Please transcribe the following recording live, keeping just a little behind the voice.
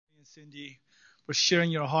and Cindy, for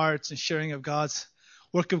sharing your hearts and sharing of God's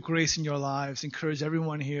work of grace in your lives. Encourage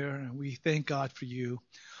everyone here, and we thank God for you.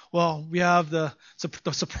 Well, we have the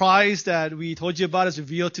surprise that we told you about is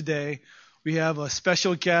revealed today. We have a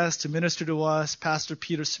special guest to minister to us, Pastor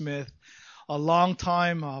Peter Smith, a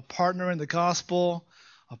longtime partner in the gospel,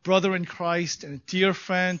 a brother in Christ, and a dear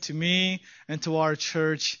friend to me and to our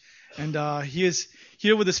church. And he is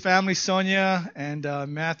here with his family, Sonia and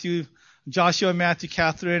Matthew, Joshua, Matthew,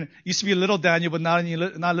 Catherine. Used to be little Daniel, but not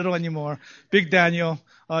little anymore. Big Daniel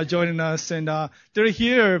joining us. And they're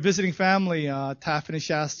here visiting family, Taffin and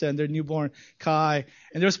Shasta, and their newborn Kai.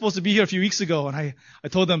 And they were supposed to be here a few weeks ago. And I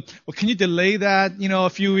told them, well, can you delay that, a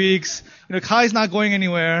few weeks? Kai's not going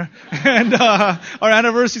anywhere. And our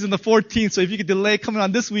anniversary is on the 14th. So if you could delay coming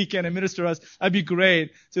on this weekend and minister to us, that'd be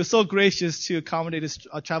great. So you're so gracious to accommodate his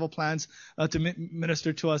travel plans to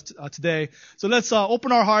minister to us today. So let's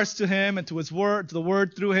open our hearts to him and to his word, to the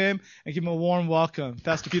word through him, and give him a warm welcome.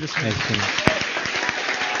 Pastor Peter Smith.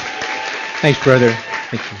 Thanks, brother.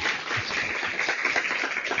 Thank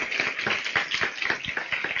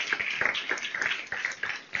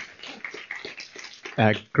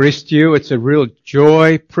you. Grace to you. It's a real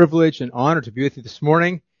joy, privilege, and honor to be with you this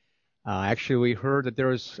morning. Actually, we heard that there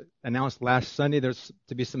was announced last Sunday there's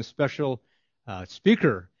to be some special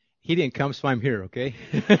speaker. He didn't come, so I'm here, okay?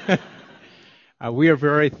 We are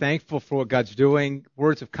very thankful for what God's doing.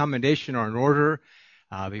 Words of commendation are in order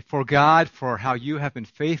before God for how you have been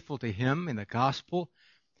faithful to Him in the gospel,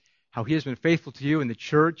 how He has been faithful to you in the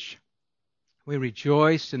church. We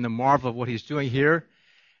rejoice in the marvel of what He's doing here.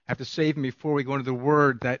 I have to say even before we go into the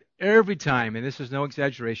Word that every time, and this is no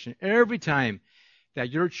exaggeration, every time that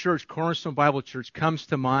your church, Cornerstone Bible Church, comes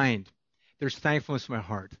to mind, there's thankfulness in my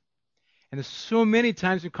heart. And there's so many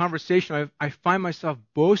times in conversation I find myself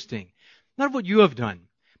boasting, not of what you have done,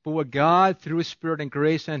 but what God, through His Spirit and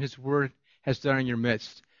grace and His Word, has done in your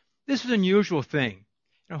midst. This is an unusual thing.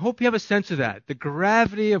 And I hope you have a sense of that, the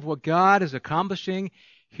gravity of what God is accomplishing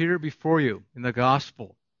here before you in the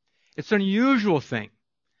gospel. It's an unusual thing.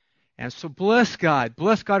 And so bless God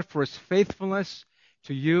for His faithfulness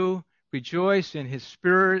to you. Rejoice in His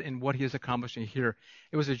Spirit and what He is accomplishing here.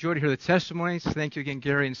 It was a joy to hear the testimonies. Thank you again,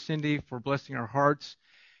 Gary and Cindy, for blessing our hearts,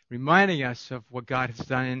 reminding us of what God has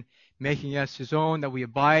done in making us His own, that we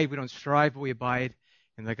abide. We don't strive, but we abide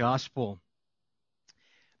in the gospel.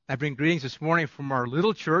 I bring greetings this morning from our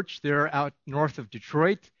little church there out north of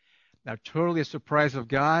Detroit. Now, totally a surprise of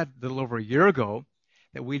God a little over a year ago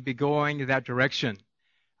that we'd be going in that direction.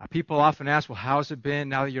 People often ask, well, how's it been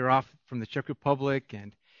now that you're off from the Czech Republic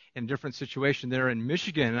and in a different situation there in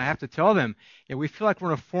Michigan? And I have to tell them, we feel like we're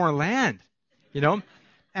in a foreign land,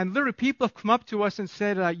 And literally people have come up to us and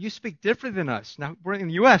said, you speak different than us. Now, we're in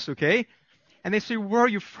the U.S., okay? And they say, where are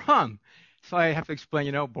you from? So I have to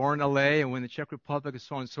explain, born in L.A. and when the Czech Republic and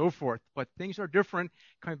so on and so forth. But things are different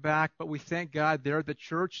coming back. But we thank God they're the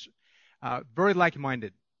church, very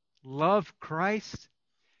like-minded. Love Christ.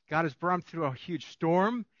 God has brought them through a huge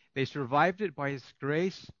storm. They survived it by His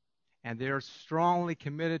grace. And they are strongly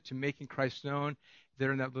committed to making Christ known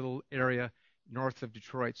there in that little area north of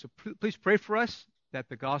Detroit. So please pray for us that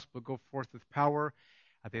the gospel will go forth with power.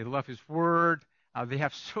 They love His word. They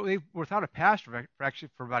were without a pastor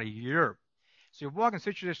for about a year. So you walk in a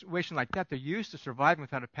situation like that, they're used to surviving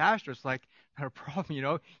without a pastor. It's like not a problem,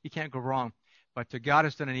 you can't go wrong. But God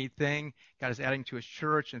has done a neat thing. God is adding to His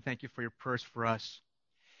church, and thank you for your prayers for us.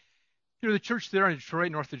 The church there in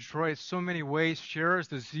Detroit, north of Detroit, in so many ways shares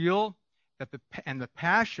the zeal and the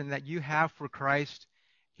passion that you have for Christ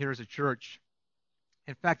here as a church.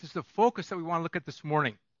 In fact, this is the focus that we want to look at this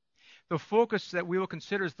morning. The focus that we will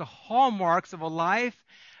consider is the hallmarks of a life,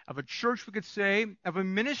 of a church, we could say, of a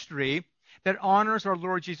ministry that honors our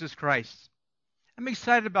Lord Jesus Christ. I'm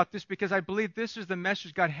excited about this because I believe this is the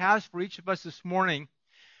message God has for each of us this morning,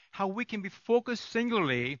 how we can be focused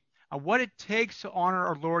singularly on what it takes to honor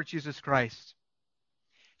our Lord Jesus Christ.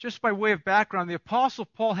 Just by way of background, the Apostle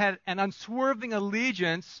Paul had an unswerving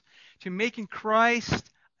allegiance to making Christ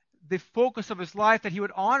the focus of his life, that he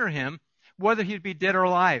would honor Him, whether he'd be dead or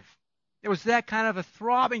alive. It was that kind of a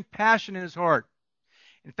throbbing passion in his heart.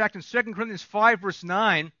 In fact, in 2 Corinthians 5, verse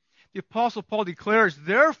 9, the Apostle Paul declares,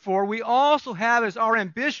 therefore, we also have as our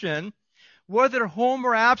ambition, whether home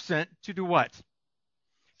or absent, to do what?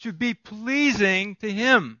 To be pleasing to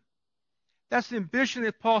Him. That's the ambition the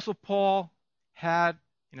Apostle Paul had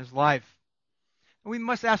in his life. And we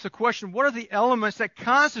must ask the question, what are the elements that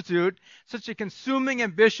constitute such a consuming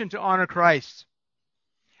ambition to honor Christ?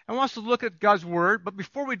 I want us to look at God's Word, but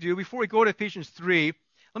before we go to Ephesians 3,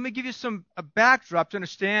 let me give you a backdrop to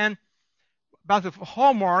understand about the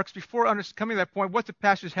hallmarks before coming to that point, what the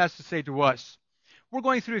passage has to say to us. We're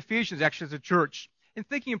going through Ephesians, actually, as a church, and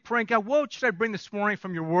thinking and praying, God, what should I bring this morning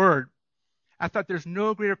from your word? I thought there's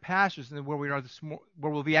no greater passage than where we are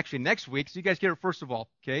where we'll be actually next week. So you guys get it first of all,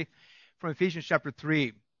 okay? From Ephesians chapter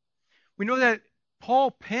 3. We know that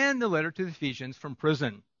Paul penned the letter to the Ephesians from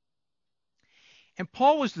prison. And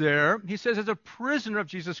Paul was there, he says, as a prisoner of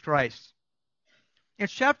Jesus Christ. In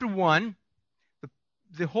chapter 1,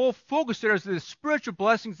 the whole focus there is the spiritual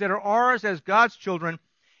blessings that are ours as God's children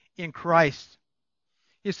in Christ.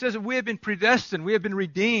 He says that we have been predestined, we have been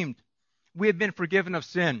redeemed, we have been forgiven of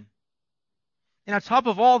sin. And on top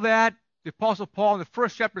of all that, the Apostle Paul in the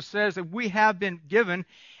first chapter says that we have been given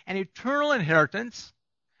an eternal inheritance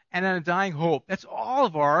and an undying hope. That's all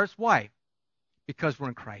of ours. Why? Because we're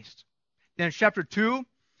in Christ. Then in chapter 2,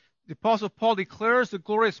 the Apostle Paul declares the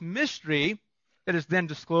glorious mystery that is then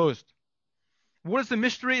disclosed. What is the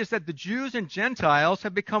mystery? Is that the Jews and Gentiles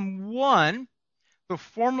have become one, though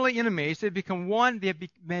formerly enemies. They've become one. They have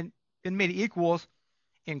been made equals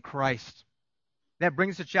in Christ. That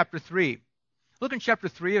brings us to chapter 3. Look in chapter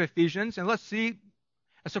 3 of Ephesians, and let's see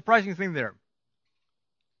a surprising thing there.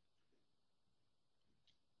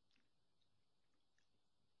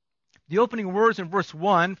 The opening words in verse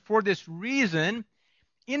 1, for this reason,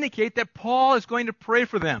 indicate that Paul is going to pray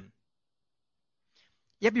for them.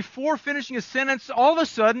 Yet before finishing his sentence, all of a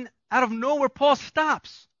sudden, out of nowhere, Paul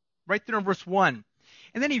stops right there in verse 1.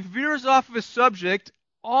 And then he veers off of his subject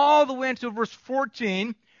all the way until verse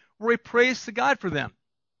 14, where he prays to God for them.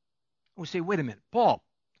 We say, wait a minute, Paul,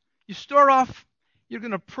 you start off, you're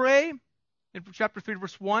going to pray in chapter 3,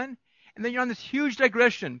 verse 1, and then you're on this huge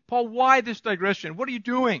digression. Paul, why this digression? What are you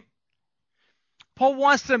doing? Paul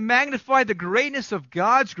wants to magnify the greatness of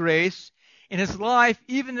God's grace in his life,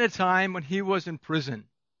 even at a time when he was in prison,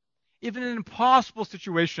 even in an impossible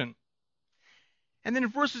situation. And then in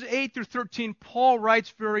verses 8 through 13, Paul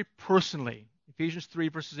writes very personally, Ephesians 3,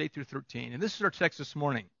 verses 8 through 13. And this is our text this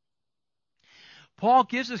morning. Paul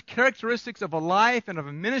gives us characteristics of a life and of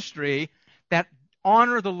a ministry that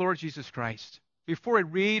honor the Lord Jesus Christ. Before I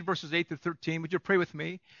read verses 8 through 13, would you pray with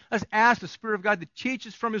me? Let's ask the Spirit of God to teach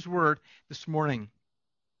us from his word this morning.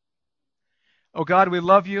 Oh God, we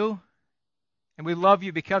love you, and we love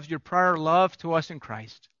you because of your prior love to us in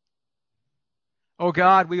Christ. Oh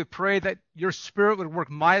God, we would pray that your Spirit would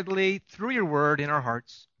work mightily through your word in our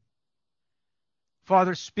hearts.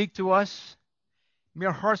 Father, speak to us. May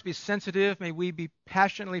our hearts be sensitive. May we be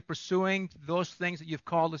passionately pursuing those things that you've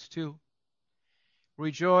called us to.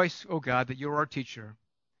 Rejoice, O God, that you're our teacher.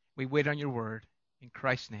 We wait on your word. In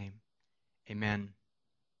Christ's name, amen.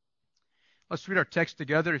 Let's read our text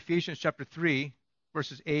together, Ephesians chapter 3,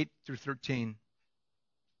 verses 8 through 13.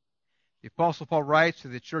 The Apostle Paul writes to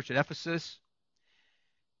the church at Ephesus,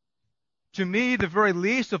 to me, the very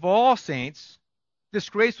least of all saints, this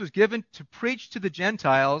grace was given to preach to the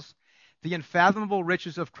Gentiles the unfathomable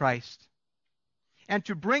riches of Christ, and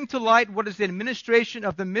to bring to light what is the administration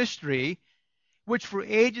of the mystery, which for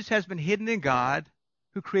ages has been hidden in God,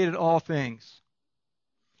 who created all things,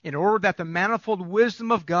 in order that the manifold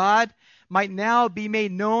wisdom of God might now be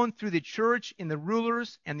made known through the church in the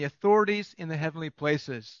rulers and the authorities in the heavenly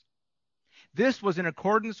places. This was in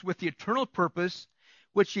accordance with the eternal purpose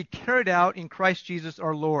which he carried out in Christ Jesus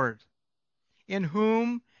our Lord, in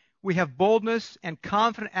whom we have boldness and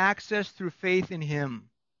confident access through faith in him.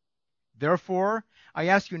 Therefore, I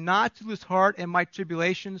ask you not to lose heart in my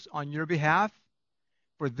tribulations on your behalf,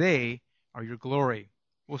 for they are your glory.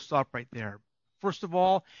 We'll stop right there. First of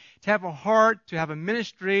all, to have a heart, to have a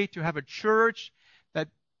ministry, to have a church that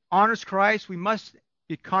honors Christ, we must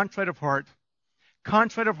be contrite of heart.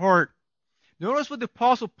 Contrite of heart. Notice what the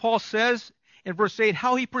Apostle Paul says in verse 8,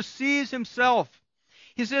 how he perceives himself.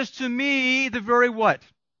 He says, to me, the very what?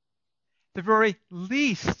 The very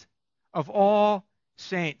least of all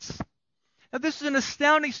saints. Now, this is an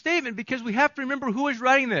astounding statement because we have to remember who is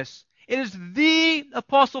writing this. It is the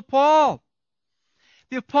Apostle Paul.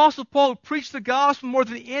 The Apostle Paul who preached the gospel more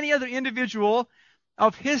than any other individual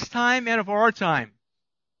of his time and of our time.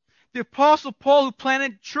 The Apostle Paul who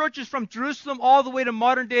planted churches from Jerusalem all the way to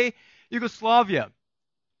modern-day Yugoslavia.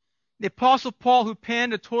 The Apostle Paul who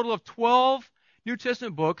penned a total of 12 New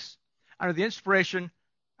Testament books under the inspiration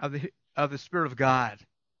of the Spirit of God.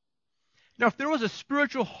 Now, if there was a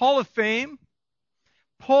spiritual hall of fame,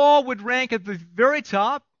 Paul would rank at the very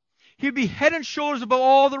top. He'd be head and shoulders above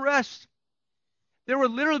all the rest. There would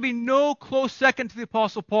literally be no close second to the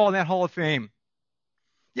Apostle Paul in that hall of fame.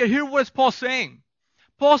 Yet here what is Paul saying?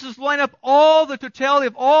 Paul says, line up all the totality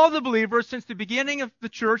of all the believers since the beginning of the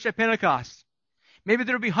church at Pentecost. Maybe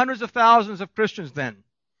there would be hundreds of thousands of Christians then.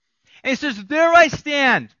 And he says, there I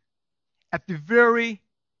stand at the very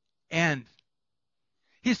end.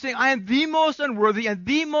 He's saying, I am the most unworthy and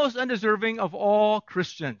the most undeserving of all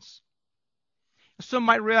Christians. Some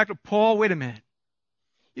might react to Paul, wait a minute.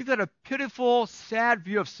 You've got a pitiful, sad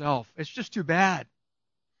view of self. It's just too bad.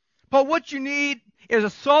 Paul, what you need is a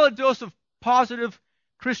solid dose of positive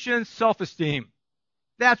Christian self-esteem.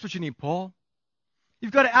 That's what you need, Paul.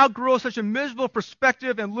 You've got to outgrow such a miserable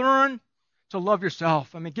perspective and learn to love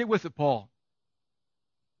yourself. I mean, get with it, Paul.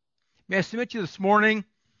 May I submit to you this morning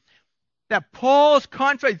that Paul's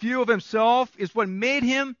contrite view of himself is what made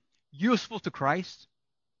him useful to Christ?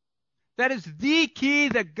 That is the key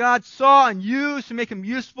that God saw and used to make him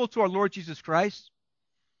useful to our Lord Jesus Christ.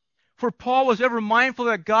 For Paul was ever mindful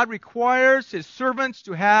that God requires his servants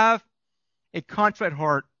to have a contrite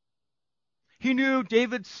heart. He knew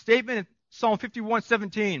David's statement in Psalm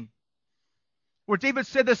 51:17, where David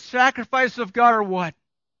said the sacrifices of God are what?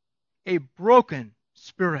 A broken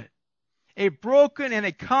spirit. A broken and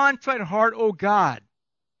a contrite heart, O God,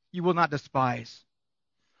 you will not despise.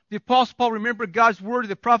 The Apostle Paul remembered God's word to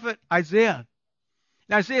the prophet Isaiah.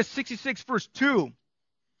 In Isaiah 66 verse 2,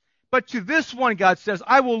 but to this one, God says,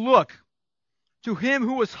 I will look, to him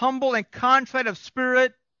who is humble and contrite of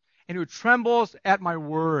spirit and who trembles at my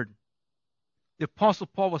word. The Apostle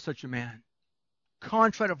Paul was such a man,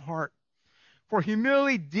 contrite of heart. For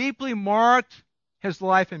humility deeply marked his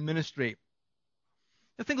life and ministry.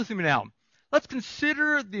 Now think with me now. Let's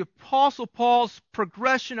consider the Apostle Paul's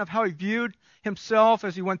progression of how he viewed himself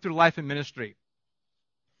as he went through life and ministry.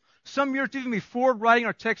 Some years even before writing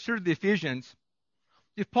our text here to the Ephesians,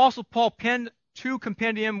 the Apostle Paul penned 2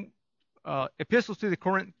 compendium epistles to the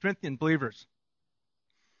Corinthian believers.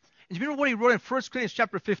 And you remember what he wrote in 1 Corinthians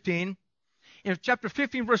chapter 15? In chapter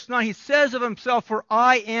 15, verse 9, he says of himself, for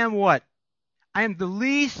I am what? I am the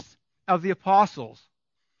least of the apostles,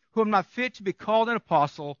 who am not fit to be called an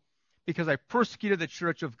apostle, because I persecuted the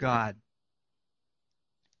church of God.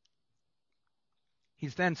 He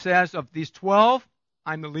then says, of these 12,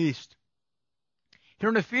 I'm the least. Here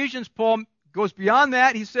in Ephesians, Paul goes beyond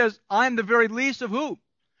that. He says, I'm the very least of who?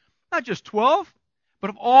 Not just 12, but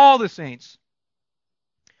of all the saints.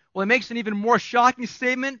 Well, he makes an even more shocking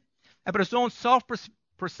statement about his own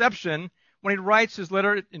self-perception when he writes his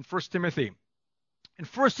letter in 1 Timothy. In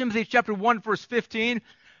 1 Timothy chapter 1, verse 15,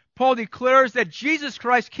 Paul declares that Jesus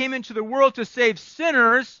Christ came into the world to save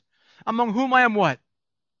sinners, among whom I am what?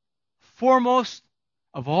 Foremost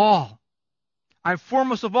of all. I'm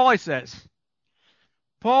foremost of all, he says.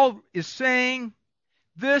 Paul is saying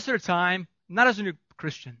this at a time, not as a new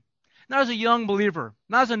Christian, not as a young believer,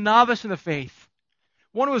 not as a novice in the faith,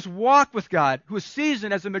 one who has walked with God, who is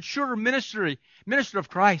seasoned as a mature minister of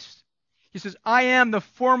Christ. He says, I am the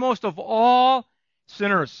foremost of all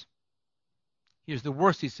sinners. He is the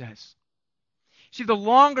worst, he says. See, the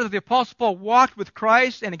longer that the Apostle Paul walked with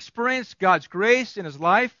Christ and experienced God's grace in his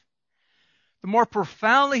life, the more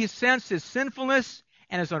profoundly he sensed his sinfulness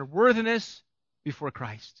and his unworthiness before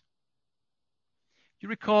Christ. Do you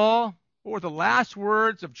recall what were the last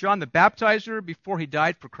words of John the Baptizer before he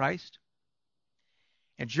died for Christ?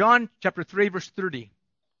 In John chapter 3, verse 30,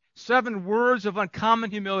 7 words of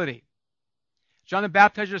uncommon humility. John the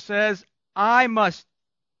Baptizer says,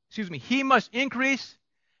 he must increase,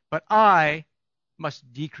 but I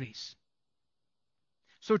must decrease.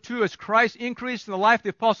 So too, as Christ increased in the life of the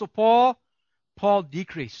Apostle Paul, Paul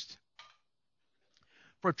decreased.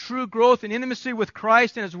 For true growth and intimacy with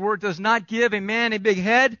Christ and His Word does not give a man a big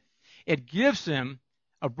head, it gives him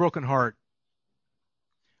a broken heart.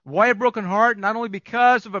 Why a broken heart? Not only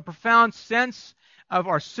because of a profound sense of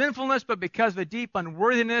our sinfulness, but because of a deep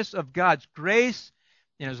unworthiness of God's grace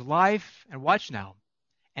in his life, and watch now,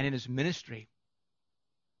 and in his ministry.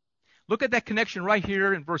 Look at that connection right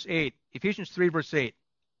here in verse 8, Ephesians 3, verse 8.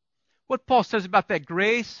 What Paul says about that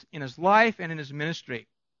grace in his life and in his ministry.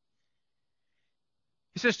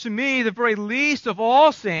 He says, to me, the very least of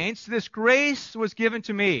all saints, this grace was given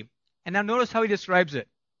to me. And now notice how he describes it.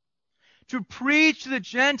 To preach to the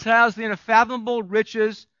Gentiles the ineffable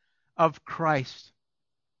riches of Christ.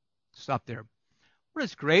 Stop there. What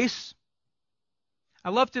is grace? I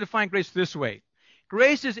love to define grace this way.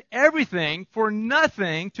 Grace is everything for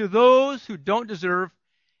nothing to those who don't deserve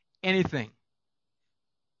anything.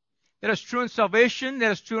 That is true in salvation.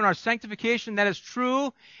 That is true in our sanctification. That is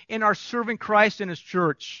true in our serving Christ in His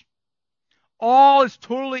church. All is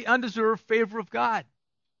totally undeserved favor of God.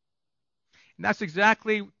 And that's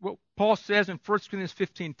exactly what Paul says in 1 Corinthians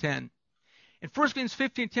 15:10. In 1 Corinthians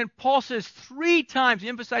 15:10, Paul says 3 times, he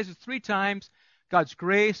emphasizes 3 times, God's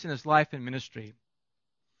grace in his life and ministry.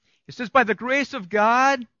 He says, by the grace of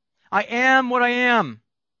God, I am what I am.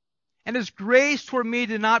 And his grace toward me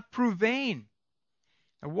did not prove vain.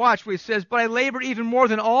 Now watch what he says, but I labored even more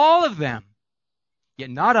than all of them. Yet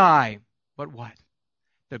not I, but what?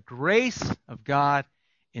 The grace of God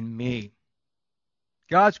in me.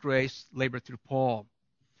 God's grace labored through Paul.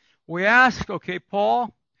 We ask, okay,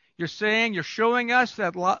 Paul, you're showing us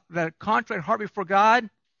that contrite heart before God,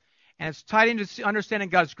 and it's tied into understanding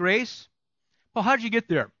God's grace. Paul, how did you get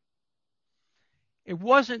there? It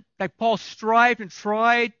wasn't that Paul strived and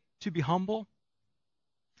tried to be humble.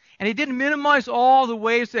 And he didn't minimize all the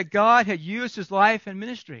ways that God had used his life and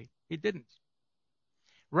ministry. He didn't.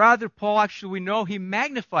 Rather, Paul, actually, we know he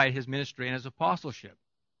magnified his ministry and his apostleship.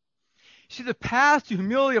 See, the path to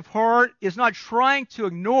humility of heart is not trying to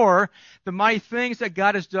ignore the mighty things that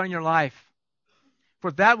God has done in your life,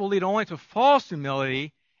 for that will lead only to false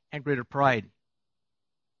humility and greater pride.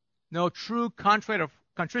 No, true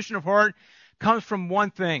contrition of heart comes from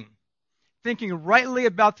one thing: thinking rightly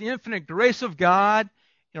about the infinite grace of God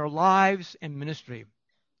in our lives and ministry.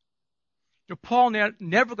 Paul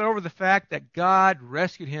never got over the fact that God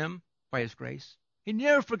rescued him by his grace. He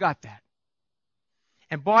never forgot that.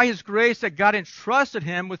 And by his grace, that God entrusted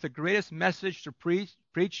him with the greatest message to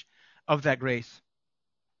preach of that grace.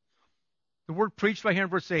 The word preached right here in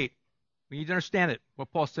verse 8. We need to understand it,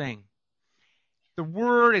 what Paul's saying. The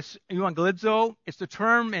word is evangelizo. It's the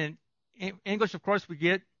term in English, of course, we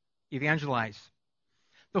get evangelize.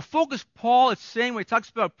 The focus Paul is saying when he talks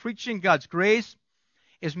about preaching God's grace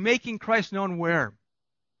is making Christ known where?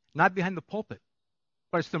 Not behind the pulpit,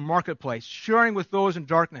 but it's the marketplace, sharing with those in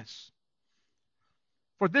darkness.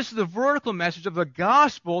 For this is the vertical message of the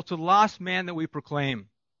gospel to the lost man that we proclaim.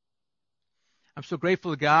 I'm so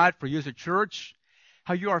grateful to God for you as a church,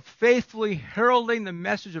 how you are faithfully heralding the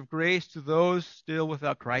message of grace to those still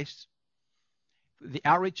without Christ. The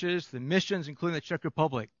outreaches, the missions, including the Czech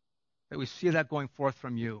Republic, that we see that going forth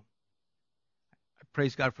from you. I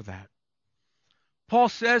praise God for that. Paul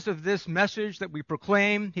says of this message that we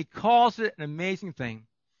proclaim, he calls it an amazing thing.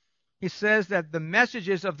 He says that the message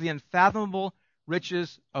is of the unfathomable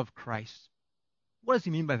riches of Christ. What does he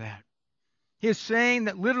mean by that? He is saying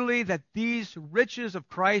that literally that these riches of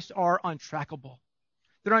Christ are untrackable.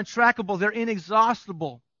 They're untrackable. They're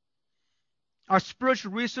inexhaustible. Our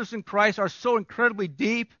spiritual resources in Christ are so incredibly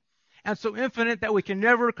deep and so infinite that we can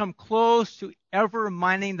never come close to ever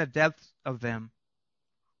mining the depths of them.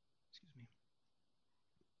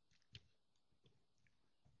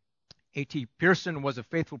 A.T. Pierson was a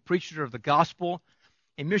faithful preacher of the gospel,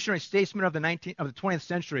 a missionary statesman of the 20th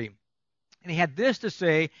century. And he had this to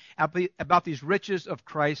say about these riches of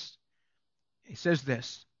Christ. He says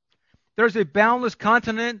this: there's a boundless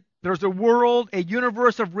continent, there's a world, a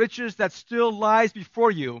universe of riches that still lies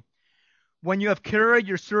before you when you have carried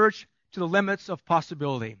your search to the limits of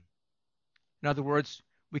possibility. In other words,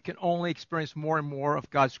 we can only experience more and more of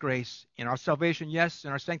God's grace in our salvation, yes,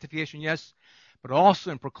 in our sanctification, yes, but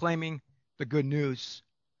also in proclaiming the good news.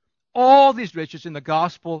 All these riches in the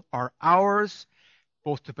gospel are ours,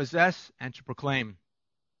 both to possess and to proclaim.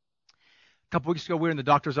 A couple weeks ago, we were in the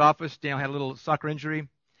doctor's office. Daniel had a little soccer injury.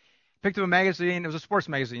 Picked up a magazine. It was a sports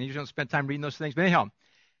magazine. You usually don't spend time reading those things. But anyhow,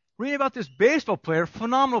 reading about this baseball player,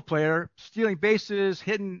 phenomenal player, stealing bases,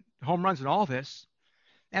 hitting home runs and all this.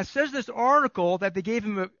 And it says in this article that they gave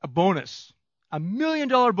him a bonus, $1 million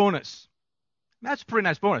bonus. That's a pretty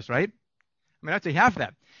nice bonus, right? I mean, I'd say half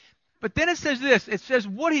that. But then it says this. It says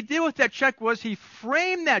what he did with that check was he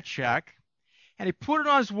framed that check and he put it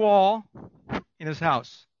on his wall in his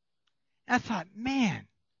house. And I thought, man,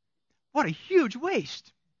 what a huge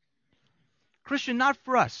waste. Christian, not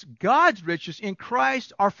for us. God's riches in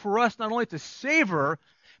Christ are for us not only to savor,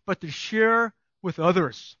 but to share with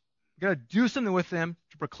others. We've got to do something with them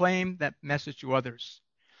to proclaim that message to others.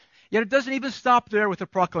 Yet it doesn't even stop there with the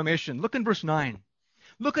proclamation. Look in verse 9.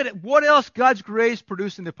 Look at it. What else God's grace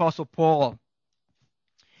produced in the Apostle Paul.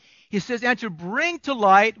 He says, and to bring to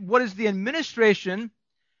light what is the administration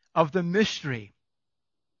of the mystery.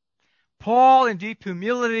 Paul, in deep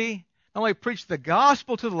humility, not only preached the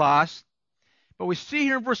gospel to the lost, but we see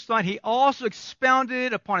here in verse 9, he also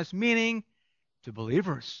expounded upon its meaning to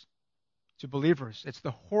believers. To believers. It's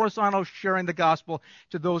the horizontal sharing the gospel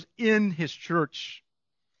to those in his church.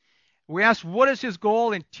 We ask, what is his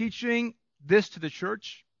goal in teaching this to the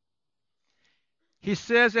church? He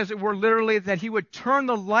says, as it were, literally, that he would turn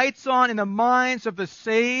the lights on in the minds of the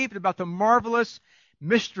saved about the marvelous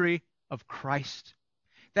mystery of Christ.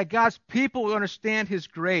 That God's people will understand his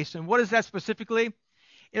grace. And what is that specifically?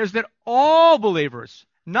 It is that all believers,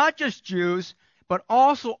 not just Jews, but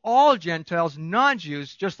also all Gentiles,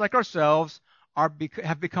 non-Jews, just like ourselves,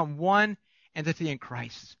 have become one entity in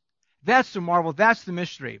Christ. That's the marvel. That's the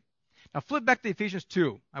mystery. Now flip back to Ephesians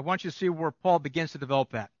 2. I want you to see where Paul begins to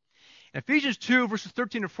develop that. In Ephesians 2, verses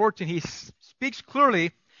 13 and 14, he speaks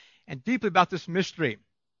clearly and deeply about this mystery.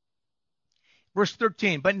 Verse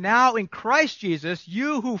 13, but now in Christ Jesus,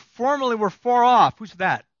 you who formerly were far off, who's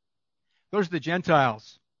that? Those are the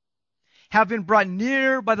Gentiles, have been brought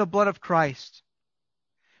near by the blood of Christ.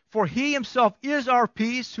 For he himself is our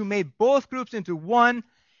peace, who made both groups into one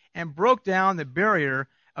and broke down the barrier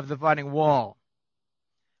of the dividing wall.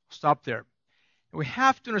 Stop there. We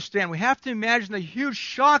have to understand, we have to imagine the huge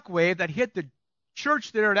shock wave that hit the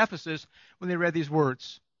church there at Ephesus when they read these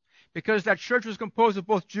words. Because that church was composed of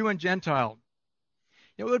both Jew and Gentile.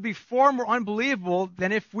 It would be far more unbelievable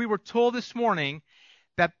than if we were told this morning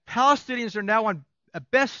that Palestinians are now on a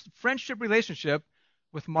best friendship relationship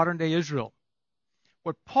with modern-day Israel.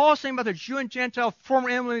 What Paul is saying about the Jew and Gentile former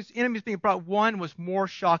enemies being brought one was more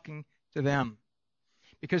shocking to them.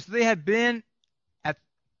 Because they had been at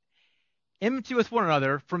enmity with one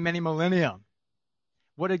another for many millennia.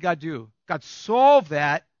 What did God do? God solved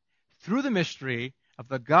that through the mystery of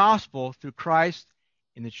the gospel through Christ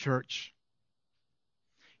in the church.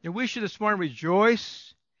 And we should this morning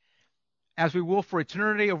rejoice as we will for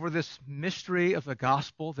eternity over this mystery of the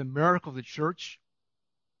gospel, the miracle of the church.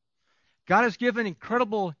 God has given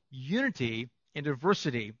incredible unity and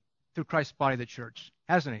diversity through Christ's body, the church,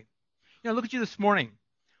 hasn't he? Look at you this morning.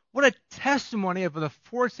 What a testimony of the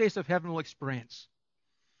foretaste of heaven we'll experience.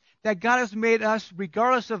 That God has made us,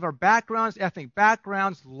 regardless of our backgrounds, ethnic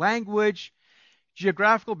backgrounds, language,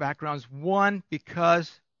 geographical backgrounds, one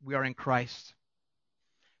because we are in Christ.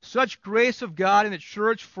 Such grace of God in the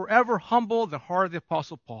church forever humbled the heart of the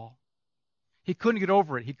Apostle Paul. He couldn't get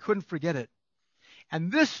over it. He couldn't forget it.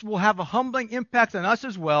 And this will have a humbling impact on us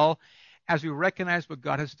as well as we recognize what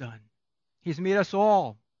God has done. He's made us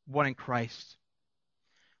all one in Christ.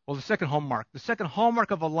 Well, the second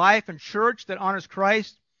hallmark of a life and church that honors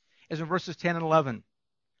Christ is in verses 10 and 11,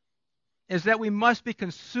 is that we must be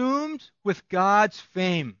consumed with God's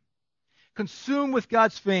fame. Consumed with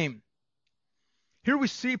God's fame. Here we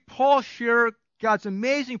see Paul share God's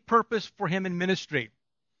amazing purpose for him in ministry.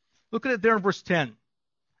 Look at it there in verse 10. And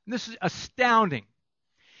this is astounding.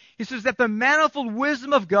 He says that the manifold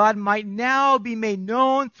wisdom of God might now be made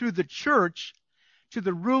known through the church to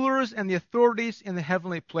the rulers and the authorities in the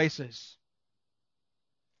heavenly places.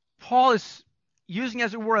 Paul is using,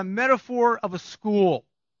 as it were, a metaphor of a school.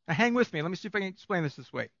 Now hang with me. Let me see if I can explain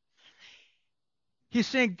this way. He's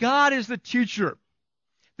saying God is the teacher.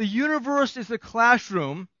 The universe is the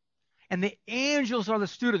classroom, and the angels are the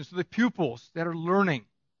students, the pupils that are learning.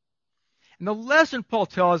 And the lesson, Paul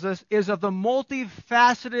tells us, is of the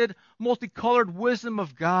multifaceted, multicolored wisdom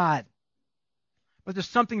of God. But there's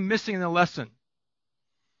something missing in the lesson.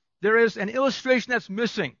 There is an illustration that's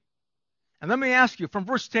missing. And let me ask you, from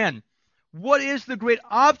verse 10, what is the great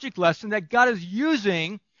object lesson that God is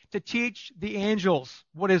using to teach the angels?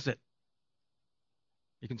 What is it?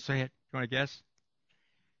 You can say it. You want to guess?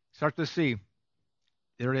 Start to see.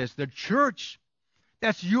 There it is. The church.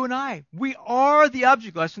 That's you and I. We are the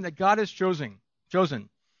object lesson that God has chosen.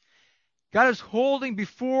 God is holding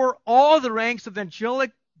before all the ranks of the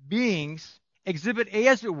angelic beings exhibit A,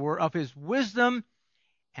 as it were, of his wisdom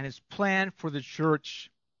and his plan for the church.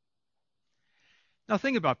 Now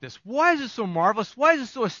think about this. Why is this so marvelous? Why is this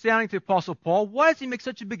so astounding to the Apostle Paul? Why does he make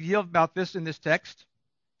such a big deal about this in this text?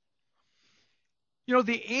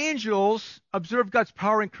 The angels observe God's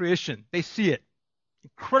power in creation. They see it.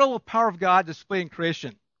 Incredible power of God displayed in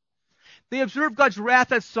creation. They observe God's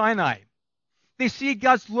wrath at Sinai. They see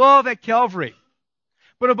God's love at Calvary.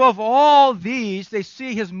 But above all these, they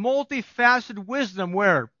see his multifaceted wisdom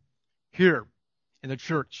where? Here, in the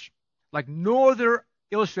church. Like no other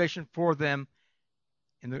illustration for them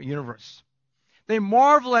in the universe. They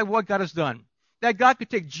marvel at what God has done. That God could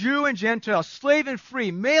take Jew and Gentile, slave and free,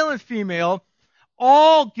 male and female,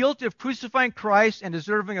 all guilty of crucifying Christ and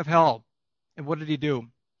deserving of hell. And what did he do?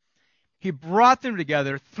 He brought them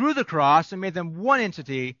together through the cross and made them one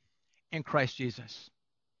entity in Christ Jesus.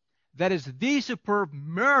 That is the superb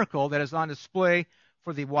miracle that is on display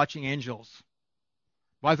for the watching angels.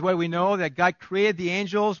 By the way, we know that God created the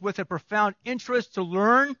angels with a profound interest to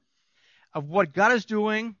learn of what God is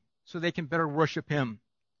doing so they can better worship him.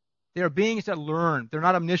 They are beings that learn. They're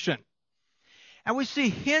not omniscient. And we see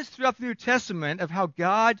hints throughout the New Testament of how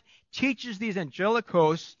God teaches these angelic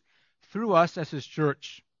hosts through us as his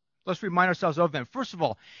church. Let's remind ourselves of them. First of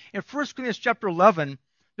all, in 1 Corinthians chapter 11,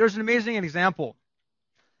 there's an amazing example.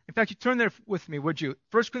 In fact, you turn there with me, would you?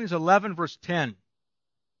 1 Corinthians 11, verse 10.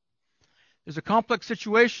 There's a complex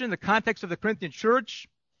situation in the context of the Corinthian church.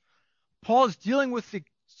 Paul is dealing with the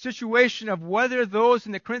situation of whether those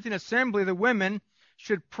in the Corinthian assembly, the women,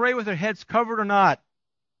 should pray with their heads covered or not.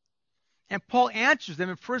 And Paul answers them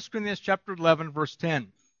in 1 Corinthians chapter 11, verse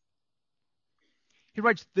 10. He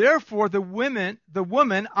writes, therefore the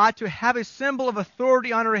woman ought to have a symbol of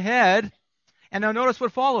authority on her head. And now notice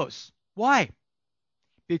what follows. Why?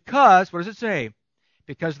 Because, what does it say?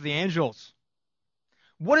 Because of the angels.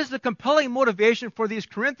 What is the compelling motivation for these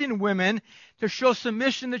Corinthian women to show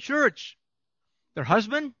submission to the church? Their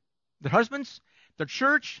husbands, their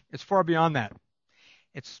church, it's far beyond that.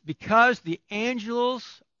 It's because the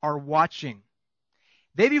angels are watching.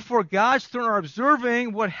 They before God's throne are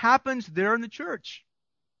observing what happens there in the church.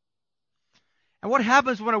 And what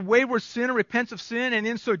happens when a wayward sinner repents of sin and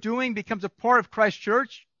in so doing becomes a part of Christ's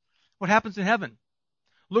church? What happens in heaven?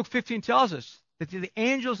 Luke 15 tells us that the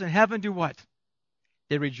angels in heaven do what?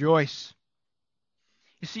 They rejoice.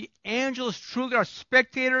 You see, angels truly are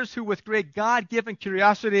spectators who with great God-given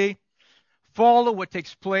curiosity follow what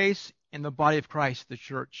takes place in the body of Christ, the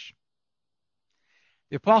church.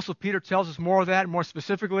 The Apostle Peter tells us more of that, more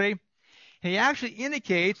specifically. He actually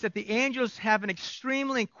indicates that the angels have an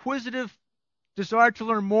extremely inquisitive desire to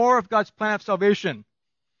learn more of God's plan of salvation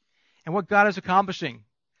and what God is accomplishing.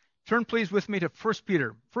 Turn please with me to 1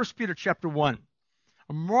 Peter chapter 1,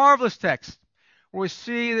 a marvelous text where we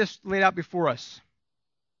see this laid out before us.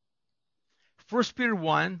 1 Peter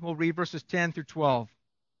 1, we'll read verses 10 through 12.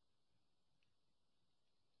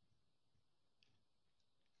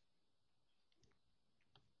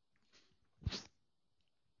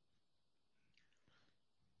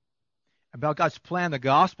 About God's plan, the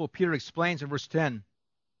gospel, Peter explains in verse 10.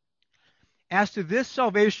 As to this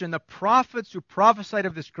salvation, the prophets who prophesied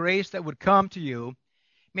of this grace that would come to you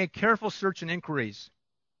made careful search and inquiries,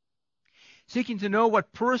 seeking to know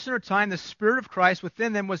what person or time the Spirit of Christ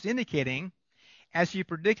within them was indicating as he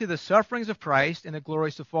predicted the sufferings of Christ and the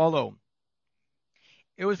glories to follow.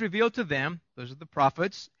 It was revealed to them, those are the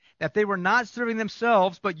prophets, that they were not serving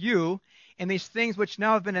themselves but you, and these things which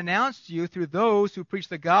now have been announced to you through those who preach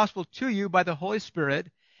the gospel to you by the Holy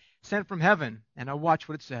Spirit sent from heaven. And now watch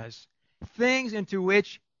what it says. Things into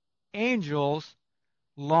which angels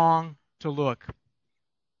long to look.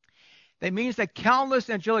 That means that countless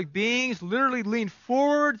angelic beings literally lean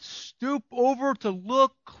forward, stoop over to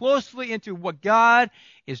look closely into what God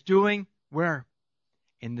is doing. Where?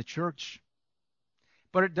 In the church.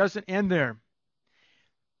 But it doesn't end there.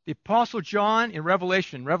 The Apostle John in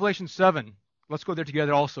Revelation 7. Let's go there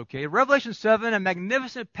together also, okay? Revelation 7, a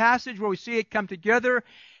magnificent passage where we see it come together,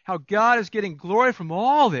 how God is getting glory from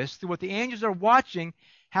all this through what the angels are watching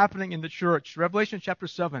happening in the church. Revelation chapter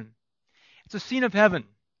 7. It's a scene of heaven.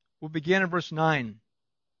 We'll begin in verse 9.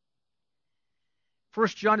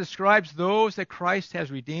 First John describes those that Christ has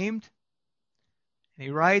redeemed. And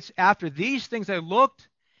he writes, after these things I looked,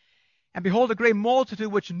 and behold, a great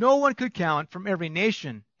multitude which no one could count from every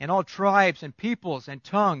nation and all tribes and peoples and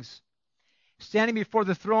tongues, standing before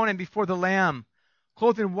the throne and before the Lamb,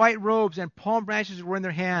 clothed in white robes, and palm branches were in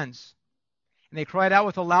their hands. And they cried out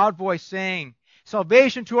with a loud voice, saying,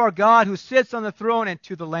 Salvation to our God who sits on the throne and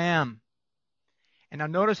to the Lamb. And now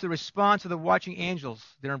notice the response of the watching angels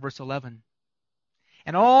there in verse 11.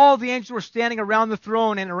 And all the angels were standing around the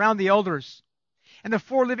throne and around the elders and the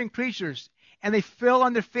four living creatures, and they fell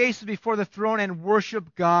on their faces before the throne and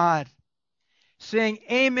worshiped God, saying,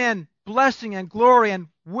 Amen, blessing and glory and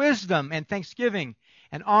wisdom and thanksgiving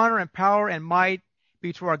and honor and power and might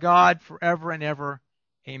be to our God forever and ever.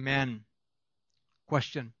 Amen.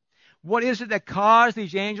 Question. What is it that caused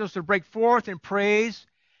these angels to break forth in praise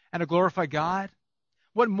and to glorify God?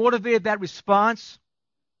 What motivated that response?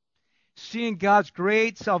 Seeing God's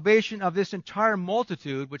great salvation of this entire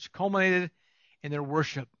multitude, which culminated in their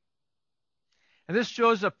worship. And this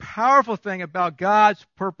shows a powerful thing about God's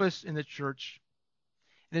purpose in the church.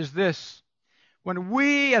 It is this. When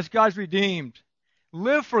we, as God's redeemed,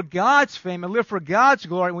 live for God's fame and live for God's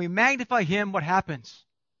glory, and we magnify Him, what happens?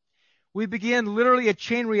 We begin literally a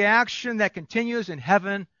chain reaction that continues in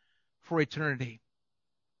heaven for eternity.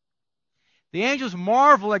 The angels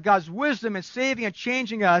marvel at God's wisdom in saving and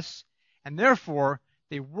changing us, and therefore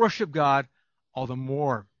they worship God all the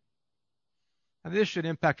more. And this should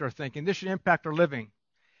impact our thinking. This should impact our living.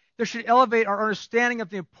 This should elevate our understanding of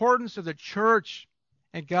the importance of the church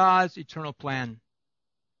and God's eternal plan.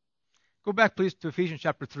 Go back, please, to Ephesians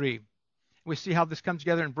chapter 3. We see how this comes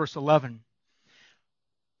together in verse 11.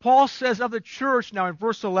 Paul says of the church now in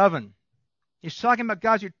verse 11, he's talking about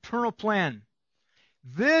God's eternal plan.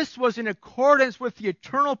 This was in accordance with the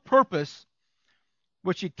eternal purpose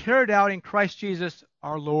which He carried out in Christ Jesus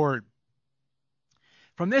our Lord.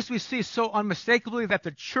 From this we see so unmistakably that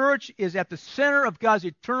the church is at the center of God's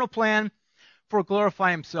eternal plan for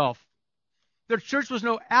glorifying himself. The church was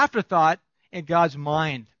no afterthought in God's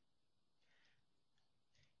mind.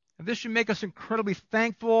 And this should make us incredibly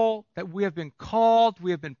thankful that we have been called,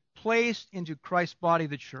 we have been placed into Christ's body,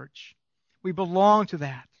 the church. We belong to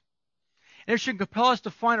that. And it should compel us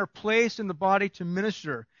to find our place in the body to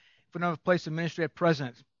minister, if we don't have a place of ministry at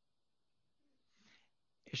present.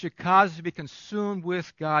 It should cause us to be consumed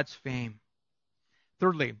with God's fame.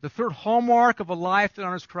 Thirdly, the third hallmark of a life that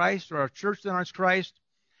honors Christ, or a church that honors Christ.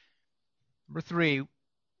 Number 3,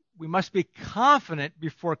 we must be confident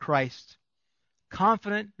before Christ.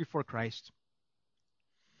 Confident before Christ.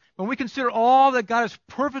 When we consider all that God is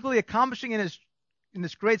perfectly accomplishing in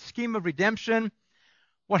this great scheme of redemption,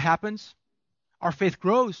 what happens? Our faith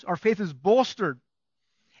grows. Our faith is bolstered.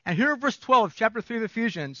 And here in verse 12, chapter 3 of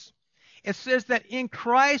Ephesians, it says that in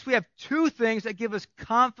Christ we have 2 things that give us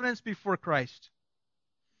confidence before Christ.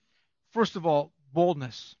 First of all,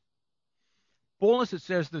 boldness. Boldness, it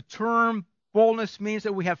says, the term boldness means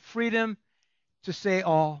that we have freedom to say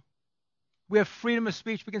all. We have freedom of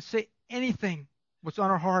speech. We can say anything what's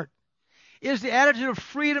on our heart. It is the attitude of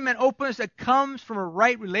freedom and openness that comes from a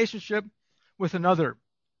right relationship with another.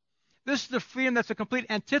 This is the freedom that's a complete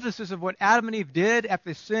antithesis of what Adam and Eve did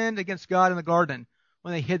after they sinned against God in the garden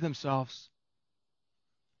when they hid themselves.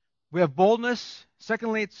 We have boldness.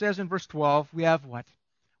 Secondly, it says in verse 12, we have what?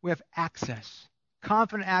 We have access,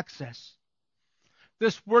 confident access.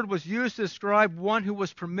 This word was used to describe one who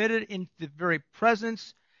was permitted in the very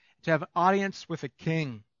presence to have an audience with a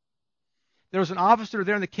king. There was an officer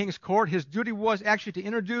there in the king's court. His duty was actually to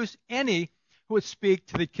introduce any who would speak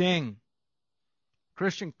to the king.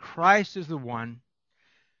 Christian, Christ is the one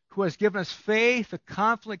who has given us faith to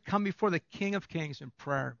confidently come before the King of Kings in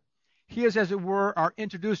prayer. He is, as it were, our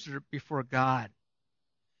introducer before God.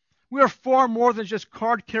 We are far more than just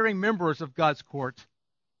card-carrying members of God's court.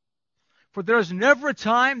 For there is never a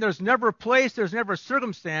time, there's never a place, there's never a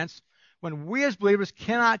circumstance when we as believers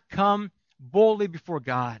cannot come boldly before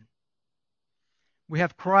God. We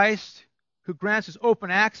have Christ who grants us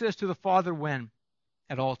open access to the Father when?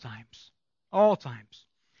 At all times. All times.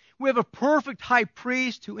 We have a perfect high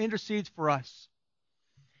priest who intercedes for us.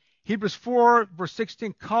 Hebrews 4, verse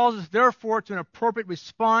 16 calls us, therefore, to an appropriate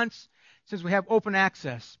response since we have open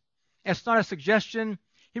access. It's not a suggestion.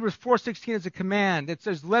 Hebrews 4:16 is a command. It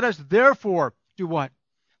says, let us therefore do what?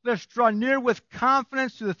 Let us draw near with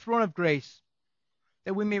confidence to the throne of grace,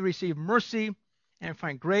 that we may receive mercy and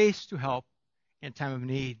find grace to help in time of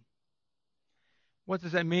need. What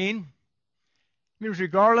does that mean? It means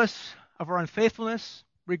regardless of our unfaithfulness,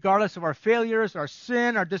 regardless of our failures, our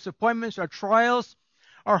sin, our disappointments, our trials,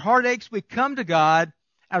 our heartaches, we come to God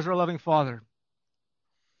as our loving Father.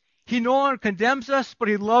 He no longer condemns us, but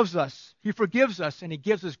He loves us. He forgives us, and He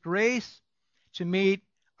gives us grace to meet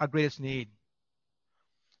our greatest need.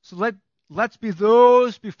 So let's be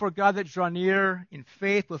those before God that draw near in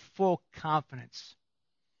faith with full confidence.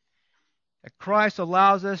 That Christ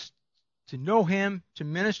allows us to know Him, to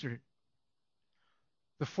minister.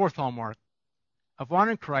 The fourth hallmark of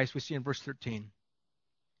honoring Christ we see in verse 13.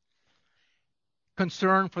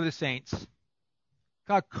 Concern for the saints.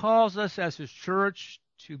 God calls us as His church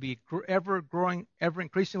to be ever growing, ever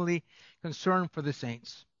increasingly concerned for the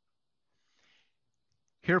saints.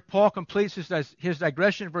 Here Paul completes his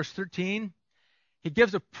digression in verse 13. He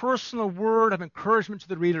gives a personal word of encouragement to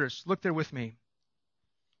the readers. Look there with me.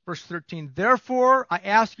 Verse 13, therefore I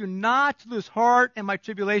ask you not to lose heart in my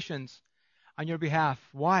tribulations on your behalf.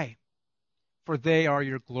 Why? For they are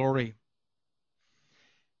your glory.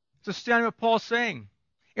 It's astounding what Paul's saying.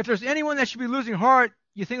 If there's anyone that should be losing heart,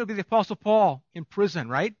 you think it would be the Apostle Paul in prison,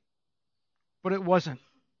 right? But it wasn't.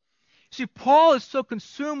 See, Paul is so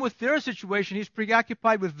consumed with their situation, he's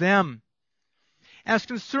preoccupied with them. And his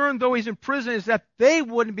concern, though he's in prison, is that they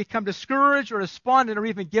wouldn't become discouraged or despondent or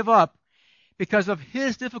even give up because of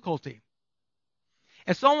his difficulty.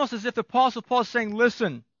 It's almost as if the Apostle Paul is saying,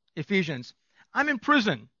 listen, Ephesians, I'm in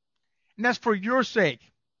prison, and that's for your sake.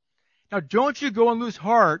 Now, don't you go and lose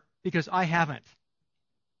heart because I haven't.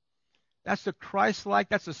 That's the Christ-like,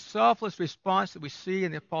 that's the selfless response that we see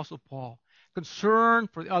in the Apostle Paul. Concern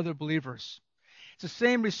for the other believers. It's the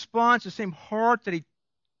same response, the same heart that he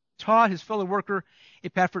taught his fellow worker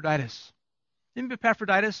Epaphroditus. Remember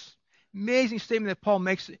Epaphroditus? Amazing statement that Paul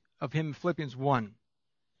makes of him in Philippians 1.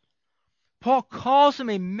 Paul calls him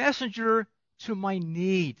a messenger to my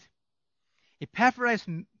need. Epaphroditus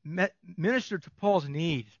ministered to Paul's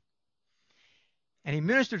need. And he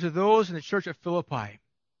ministered to those in the church at Philippi.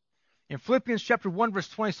 In Philippians chapter 1, verse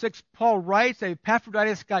 26, Paul writes that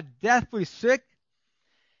Epaphroditus got deathly sick,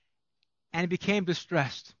 and he became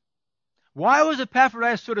distressed. Why was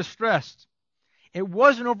Epaphroditus so distressed? It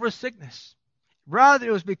wasn't over his sickness. Rather,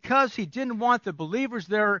 it was because he didn't want the believers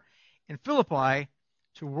there in Philippi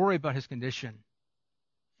to worry about his condition.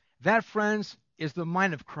 That, friends, is the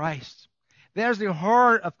mind of Christ. That is the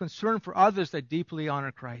heart of concern for others that deeply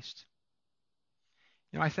honor Christ.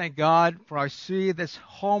 I thank God for I see this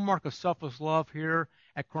hallmark of selfless love here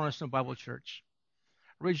at Cornerstone Bible Church.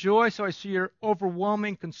 Rejoice how I see your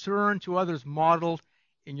overwhelming concern to others modeled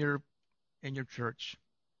in your church.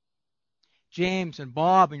 James and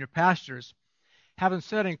Bob and your pastors have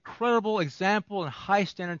set an incredible example and high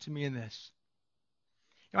standard to me in this.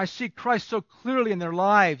 I see Christ so clearly in their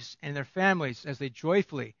lives and their families as they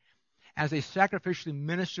joyfully, as they sacrificially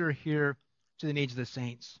minister here to the needs of the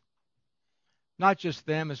saints. Not just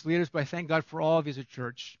them as leaders, but I thank God for all of you as a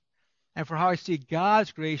church and for how I see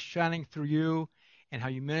God's grace shining through you and how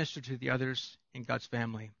you minister to the others in God's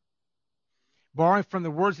family. Borrowing from the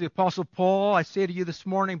words of the Apostle Paul, I say to you this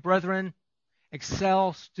morning, brethren,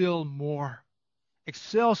 excel still more.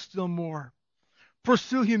 Excel still more.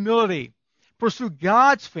 Pursue humility. Pursue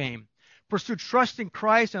God's fame. Pursue trusting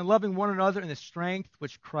Christ and loving one another in the strength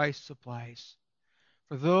which Christ supplies.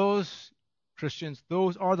 For those Christians,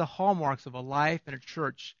 those are the hallmarks of a life and a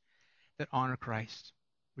church that honor Christ.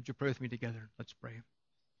 Would you pray with me together? Let's pray.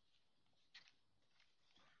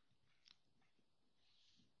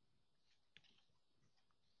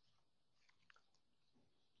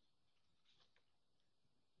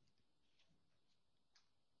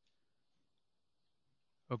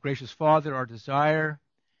 Oh, gracious Father, our desire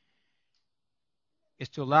is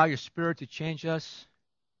to allow your Spirit to change us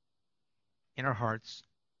in our hearts.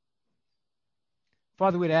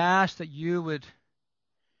 Father, we'd ask that you would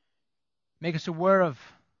make us aware of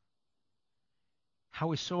how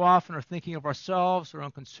we so often are thinking of ourselves, our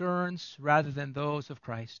own concerns, rather than those of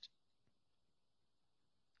Christ.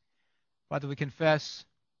 Father, we confess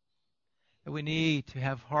that we need to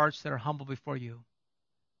have hearts that are humble before you.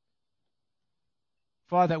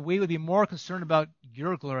 Father, that we would be more concerned about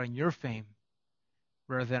your glory and your fame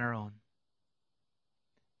rather than our own.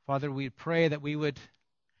 Father, we pray that we would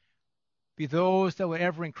be those that would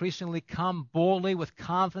ever increasingly come boldly with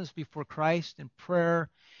confidence before Christ in prayer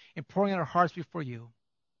and pouring out our hearts before you.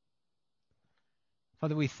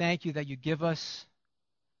 Father, we thank you that you give us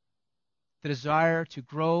the desire to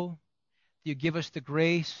grow, that you give us the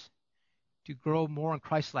grace to grow more in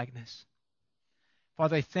Christ-likeness.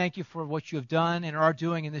 Father, I thank you for what you have done and are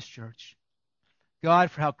doing in this church. God,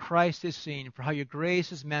 for how Christ is seen, for how your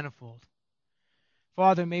grace is manifold.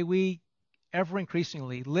 Father, may we ever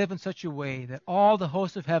increasingly live in such a way that all the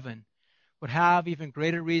hosts of heaven would have even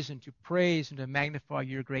greater reason to praise and to magnify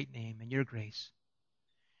your great name and your grace.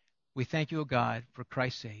 We thank you, O God, for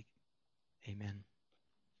Christ's sake. Amen.